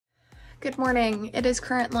Good morning. It is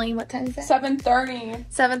currently, what time is it? 7:30.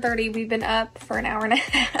 7:30. We've been up for an hour and a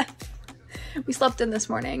half. We slept in this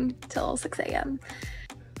morning till 6 a.m.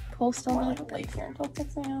 Pool still not late here until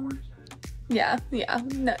 6 a.m. Yeah.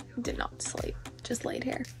 No, did not sleep. Just laid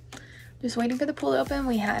here. Just waiting for the pool to open.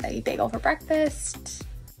 We had a bagel for breakfast.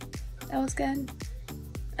 That was good.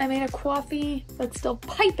 I made a coffee that's still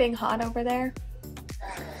piping hot over there.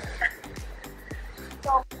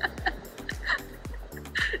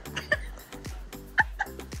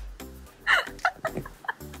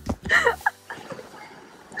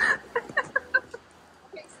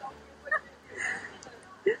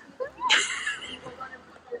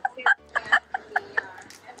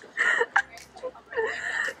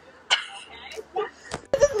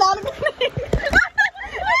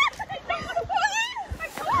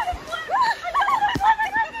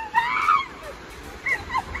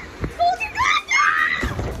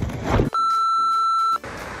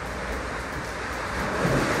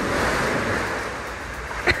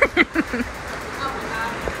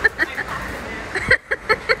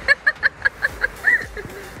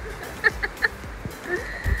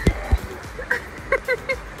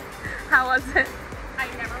 How was it? I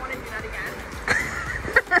never want to do that again.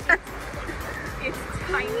 It's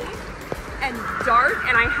tiny and dark,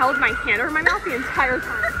 and I held my hand over my mouth the entire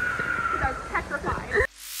time because I was petrified.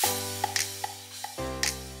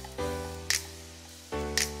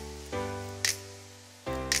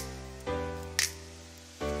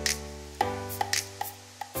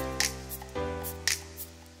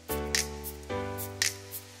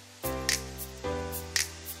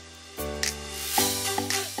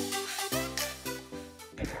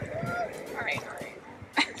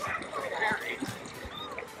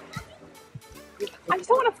 I just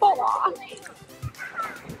don't want to fall off.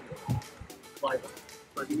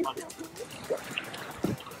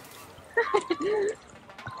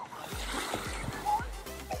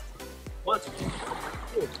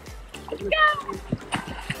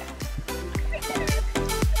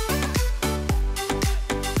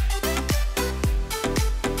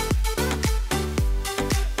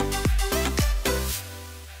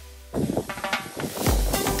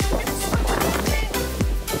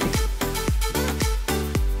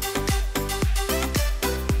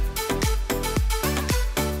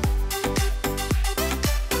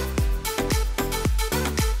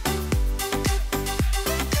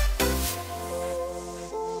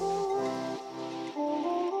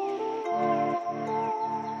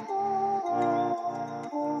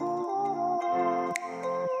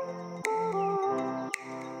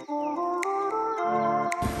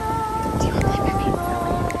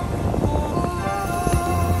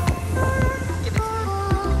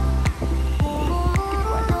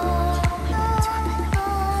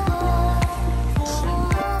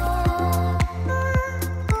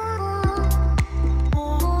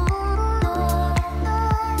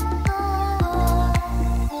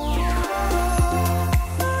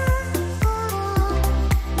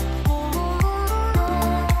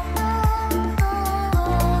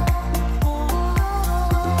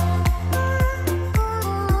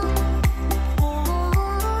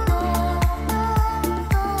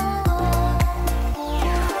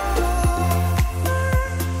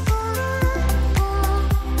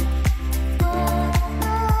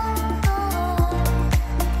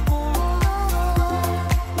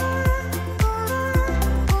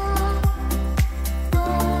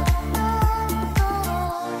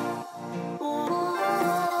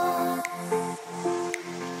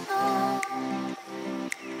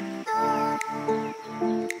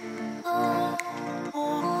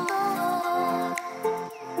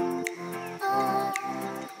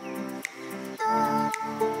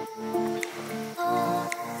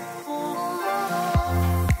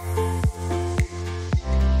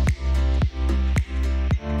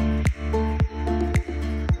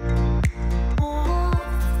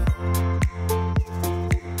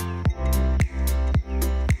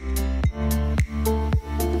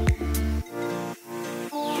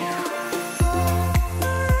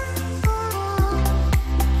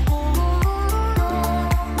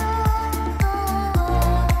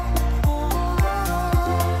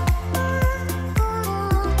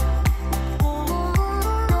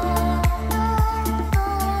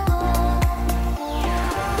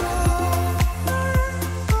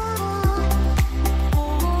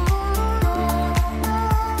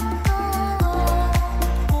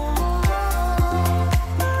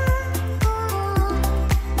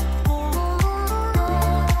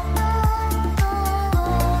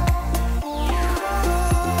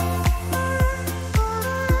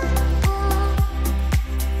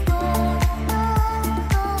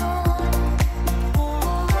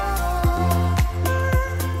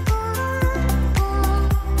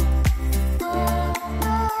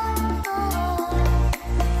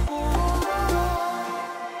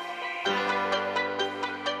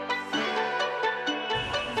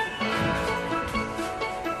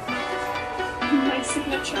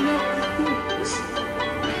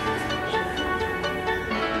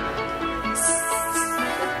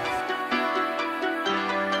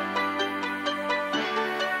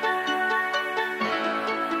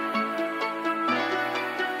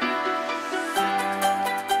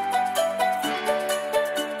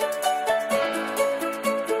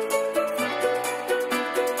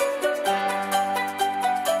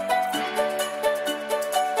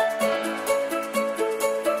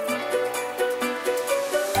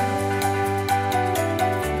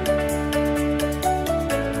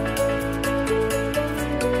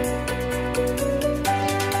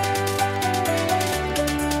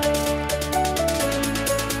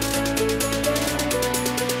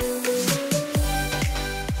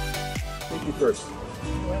 First.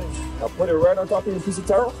 I'll put it right on top of your piece of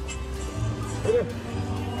towel. Right there.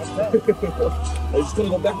 I'm just gonna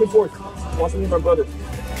go back and forth. Watch me and my brother.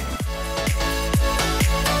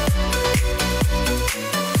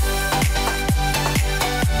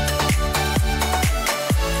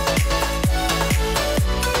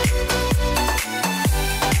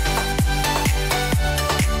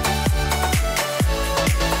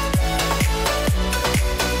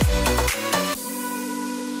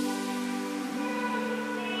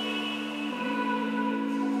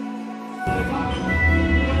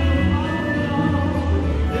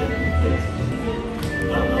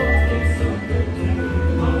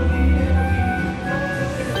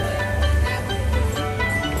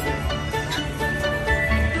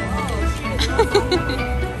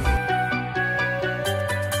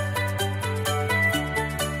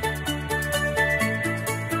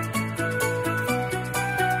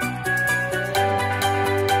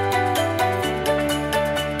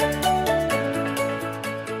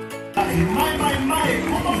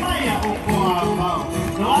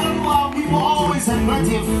 We will always have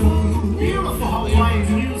plenty of food, beautiful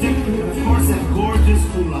Hawaiian music, and of course that gorgeous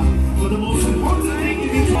hula. But the most important thing you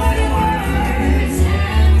can try to words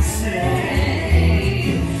and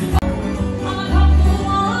say.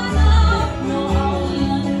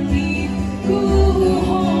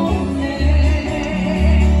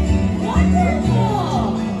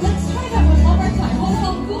 Wonderful! Let's try that one more time.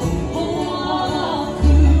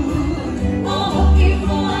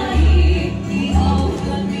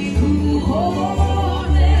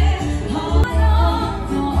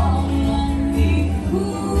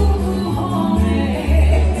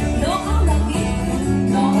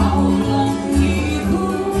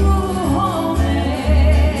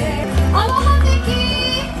 Aloha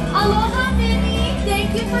Mickey! Aloha Minnie!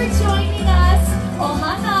 Thank you for joining us.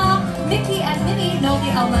 Ohana, Mickey and Minnie know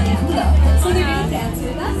the Aulani hula. So they're going to dance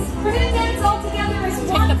with us. We're going to dance all together as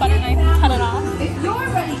one. Take the butter knife and cut it off. If you're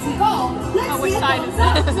ready to go, let's Oh, which see side it is goes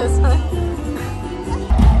up. this? This one.